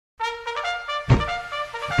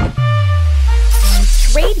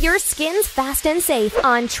Trade your skins fast and safe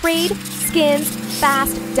on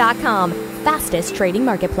TradeSkinsFast.com. Fastest trading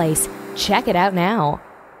marketplace. Check it out now.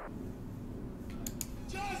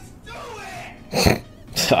 Just do it!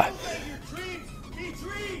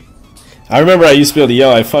 I remember I used to be able to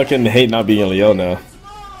yell. I fucking hate not being able to yell now.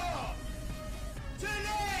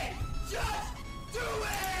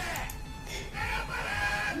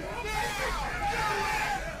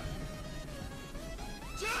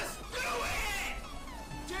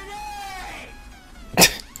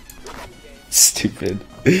 Stupid.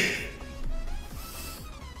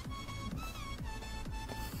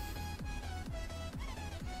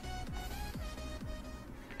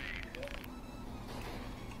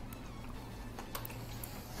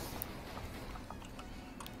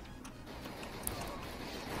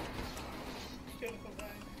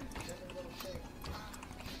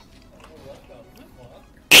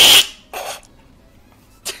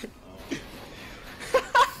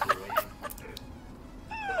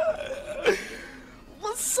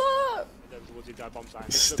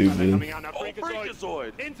 Stupid.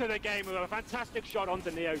 FREAKAZOID into the game with a fantastic shot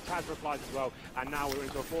onto Neo. Taz replies as well, and now we're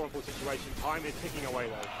into a 4-on-4 situation. Time is ticking away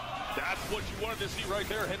though. That's what you wanted to see right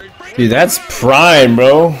there, Henry. Dude, that's prime,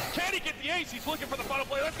 bro. Can he get the ace? He's looking for the final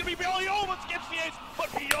play. That's gonna be Pioli. Almost gets the ace, but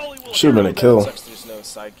Pioli will. Should have been a kill. There's no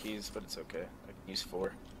side keys, but it's okay. I can use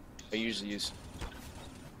 4. I usually use.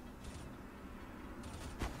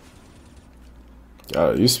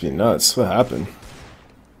 God, it used to be nuts. What happened?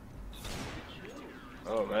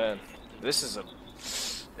 Oh man, this is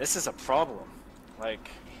a problem. Like,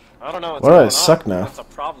 I don't know what's Why do going I suck on. now? That's a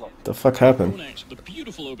problem. The fuck happened? The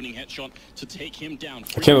beautiful opening headshot to take him down.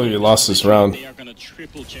 I can't believe we lost this round. They are gonna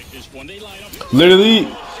triple check this one. They line up. Literally,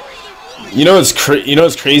 you know what's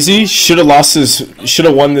crazy? Should have lost this. Should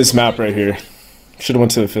have won this map right here. Should have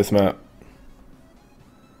went to the 5th map.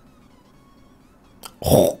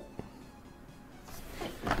 Oh.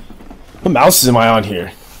 What mouse am I on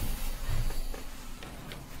here?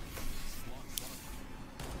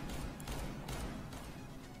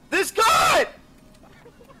 This good.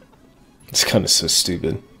 It's kind of so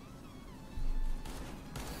stupid.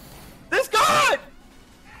 This good.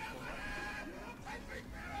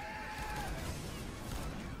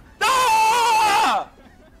 Ah!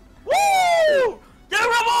 Woo! Get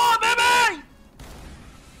him on, baby!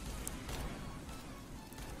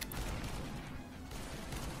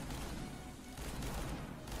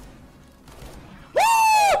 Woo!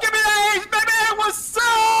 Give me the ace, baby! What's up?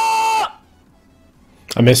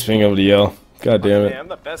 I miss being able to yell. God damn it. I'm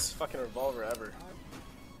the best fucking revolver ever.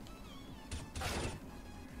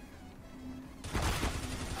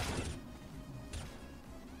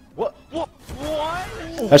 What? What?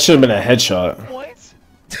 What? That should have been a headshot. What?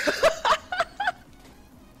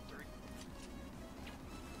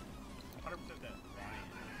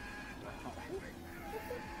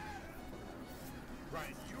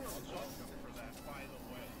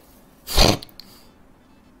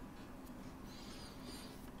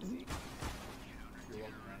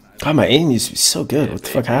 God, my aim used to be so good. What the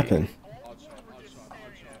fuck happened?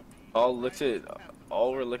 All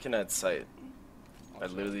we're looking at sight. I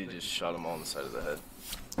literally just shot him all on the side of the head.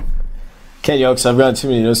 Can't yo, because I've gotten too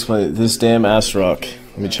many notes playing this damn ass rock.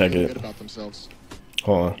 Let me check it.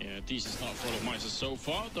 Hold on.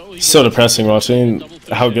 So depressing watching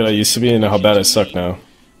how good I used to be and how bad I suck now.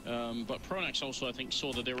 But Pronax also, I think,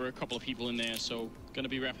 saw that there were a couple of people in there, so going to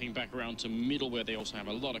be wrapping back around to middle, where they also have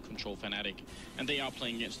a lot of control fanatic, and they are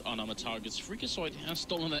playing against unarmored targets. FREAKAZOID has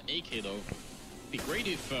stolen an AK though. Be great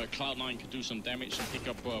if Cloud9 could do some damage and pick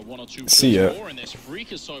up 1 or 2 See ya. more, and there's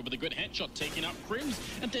FREAKAZOID with a good headshot taking out Crims,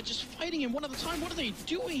 and they're just fighting him one at a time. What are they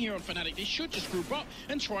doing here on Fnatic? They should just group up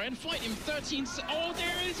and try and fight him. 13. Oh,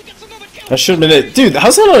 there it is. He gets another kill. That should have been it. Dude,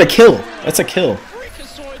 how's that not a kill? That's a kill.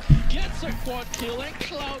 FREAKAZOID gets a quad kill, and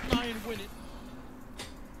Cloud9 win it.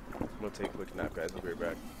 I'm gonna take a quick nap, guys. I'll be right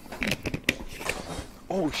back.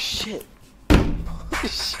 Oh shit.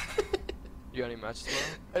 You got any matches tomorrow?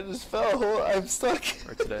 I just fell. I'm stuck.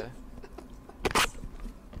 Or today?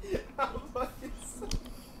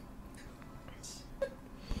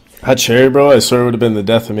 That cherry, bro, I swear it would have been the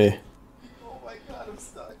death of me. Oh my god, I'm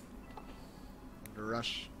stuck.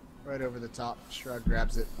 Rush right over the top. Shrug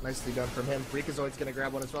grabs it. Nicely done from him. FREAKAZOID's going to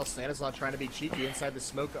grab one as well. Stanislav trying to be cheeky inside the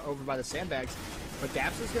smoke over by the sandbags. But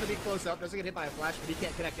Daps is going to be close up. Doesn't get hit by a flash, but he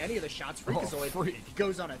can't connect any of the shots. FREAKAZOID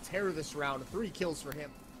goes on a tear this round. 3 kills for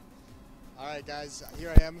him. Alright guys,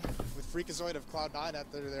 here I am with FREAKAZOID of Cloud9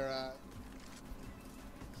 after their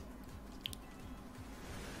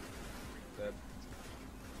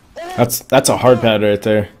That's a hard pad right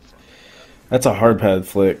there. That's a hard pad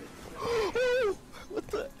flick. What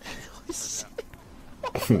the hell is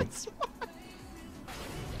I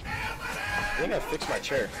think I fixed my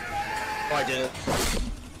chair. Oh, I didn't.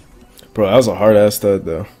 Bro, that was a hard ass stud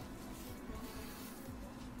though.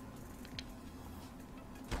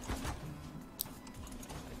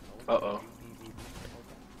 Uh-oh.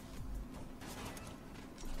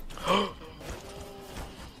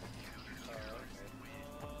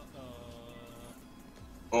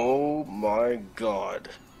 Oh my god.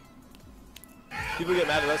 People get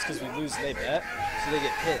mad at us because we lose and they bet, so they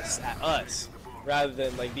get pissed at us rather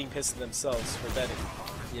than like being pissed at themselves for betting,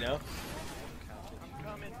 you know?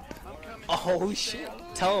 Oh shit!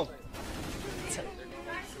 Tell them.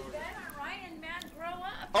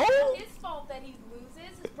 Oh! His fault that he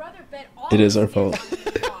loses. His brother bet all It is our fault.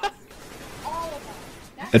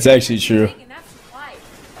 It's actually true. And that's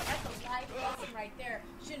life. That's a life lesson right there.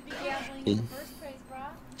 Shouldn't be gambling in the first place, bro.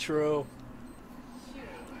 True.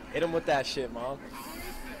 Hit him with that shit, mom.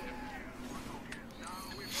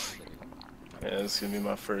 Yeah, this is gonna be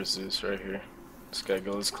my first Zeus right here. This guy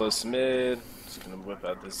goes close to mid. Just gonna whip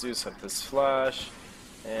out the Zeus, have this flash,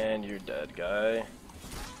 and you're dead, guy.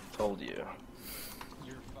 Told you.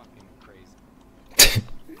 You're fucking crazy.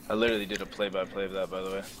 I literally did a play-by-play of that, by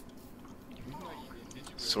the way.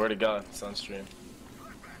 Swear to God, it's on stream.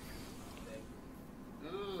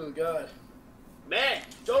 Oh God. Man,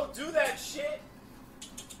 don't do that shit!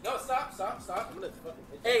 No, stop. I'm gonna fucking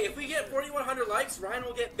hit you. Hey, if we get 4,100 likes, Ryan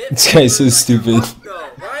will get bit. This guy's so stupid.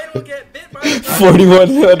 Ryan will get bit by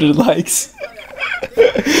 4,100 likes.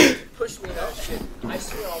 Push me that shit. I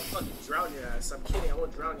swear I'll fucking drown your ass. I'm kidding, I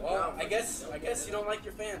won't drown you. Well, I guess you don't like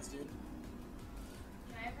your fans, dude.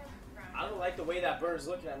 I don't like the way that bird's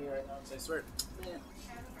looking at me right now, because I swear. Man.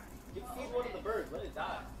 Feed one of the birds, let it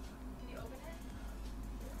die.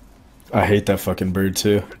 I hate that fucking bird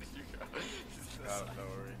too. Don't worry.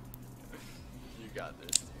 You got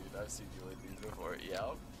this, dude. I've seen you like these before.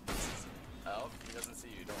 Yep. Alp, he doesn't see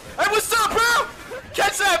you, don't worry. Hey, what's up, bro?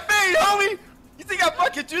 Catch that fade, homie! You think I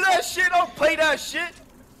fucking do that shit? Don't play that shit.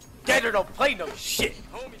 Gator don't play no shit.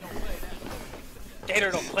 Homie don't play that.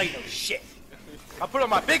 Gator don't play no shit. I put on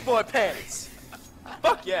my big boy pants.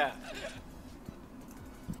 Fuck yeah.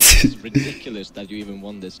 It's ridiculous that you even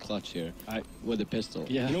won this clutch here with a pistol.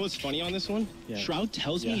 Yeah. You know what's funny on this one? Yeah. Shroud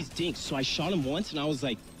tells me he's dinked, so I shot him once and I was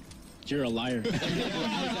like, you're a liar.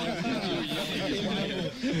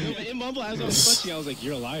 In Mumble, as I was clutching, I was like,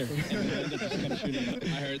 you're a liar. And just kept shooting. I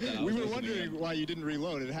heard that. We were wondering why you didn't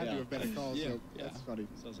reload. It had to have been a call, so that's funny.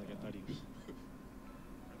 So I was like, I thought he was...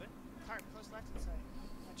 Cart, close left inside.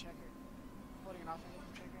 My checker. Holding it off from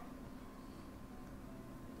checker.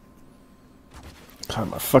 God,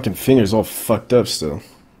 my fucking finger's all fucked up still.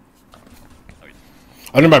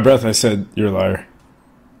 Under my breath, I said, "You're a liar."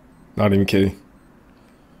 Not even kidding.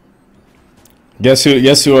 Guess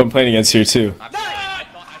who I'm playing against here too? You lied to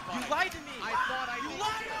me! I thought I did.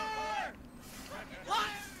 Liar!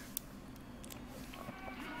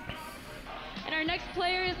 And our next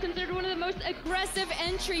player is considered one of the most aggressive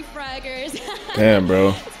entry fraggers. Damn, bro.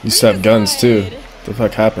 You used to have guns too. What the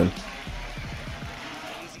fuck happened?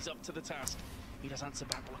 He's up to the task. He does answer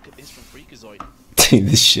back. Look at this from FREAKAZOID'. Dude,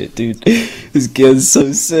 this shit, dude. This gun's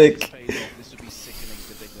so sick. This would be sickening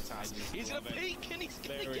to dignitize. He's gonna peek and he's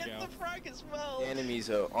gonna get the frag as well. Enemies,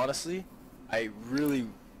 honestly, I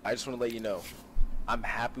just want to let you know, I'm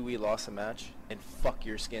happy we lost a match, and fuck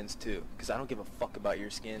your skins too, because I don't give a fuck about your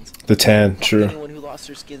skins. The tan, fuck true. Anyone who lost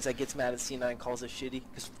their skins that gets mad at C9 calls us shitty,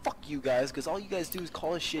 because fuck you guys, because all you guys do is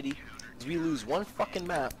call us shitty, because we lose one fucking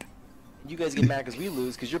map, and you guys get mad because we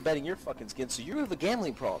lose, because you're betting your fucking skins, so you have a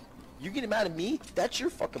gambling problem. You're getting mad at me? That's your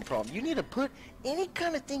fucking problem. You need to put any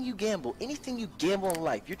kind of thing you gamble, anything you gamble in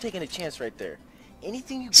life, you're taking a chance right there.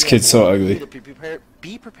 Anything you This gamble, kid's so ugly. you need to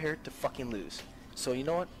be prepared to fucking lose. So you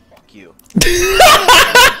know what? Fuck you.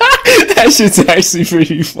 That shit's actually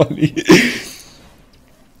pretty funny.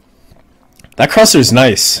 That crosser's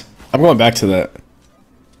nice. I'm going back to that.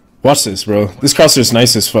 Watch this, bro. This crosser's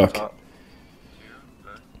nice as fuck.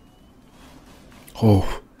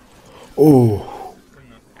 Oh. Oh.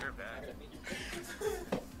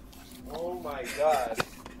 Oh my god.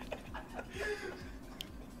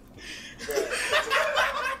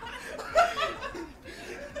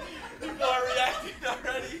 People are reacting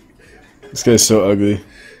already. This guy's so ugly.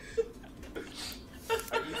 Are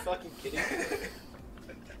you fucking kidding me?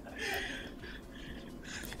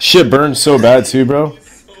 Shit burns so bad too, bro. I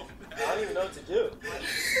don't even know what to do.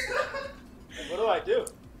 What do I do?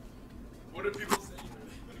 What do people say?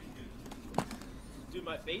 Dude,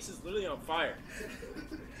 my face is literally on fire.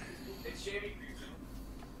 It's shaving.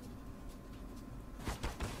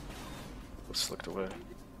 Slipped away.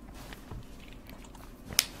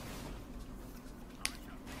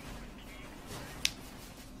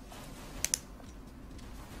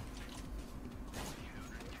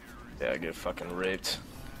 Yeah, get fucking raped.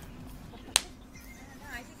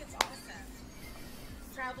 I think it's awesome.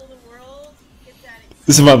 Travel the world, get that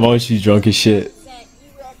This is my mom. She's drunk as shit.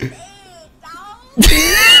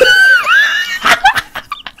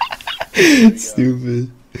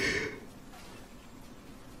 Stupid.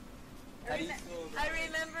 I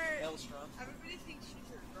remember. Everybody thinks she's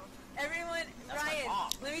your girlfriend. Everyone, Ryan.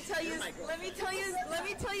 Let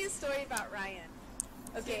me tell you a story about Ryan.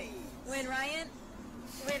 Okay, when Ryan.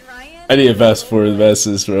 I need a vest for the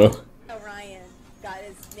vests, bro. Ryan got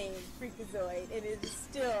his name Freakazoid, and it is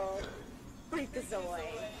still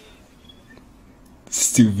Freakazoid.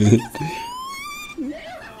 Stupid.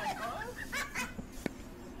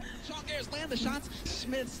 Land the shots.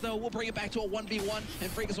 Smiths, though, will bring it back to a 1v1,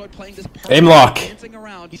 and Freakazoid playing this perfect, Aim lock. dancing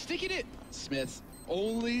around. He's sticking it. Smiths,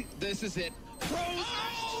 only this is it. Pros.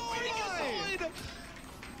 Oh, Freakazoid!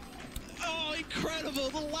 Oh, incredible!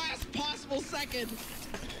 The last possible second.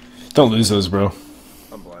 Don't lose those, bro.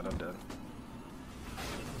 I'm blind. I'm dead.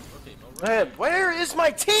 Man, where is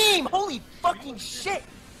my team? Holy fucking shit!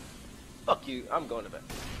 Fuck you. I'm going to bed.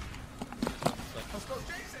 Let's go,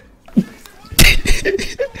 Jason.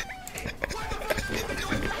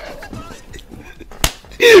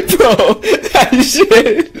 Bro, that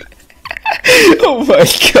shit. Oh my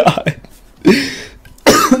god.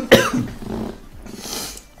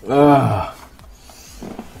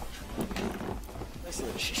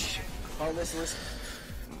 Listen, shh. Oh, listen.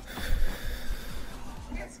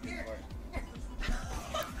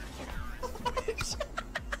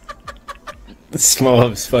 The small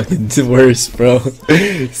up's fucking the worst, bro.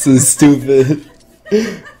 So stupid.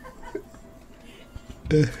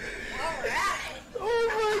 Oh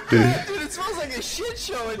my god, dude, it smells like a shit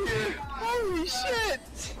show in here. Holy shit.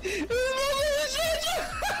 It smells like a shit show.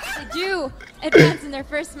 They do advance in their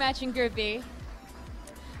first match in Group B.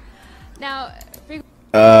 Now,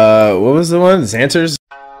 What was the one? Xanter's?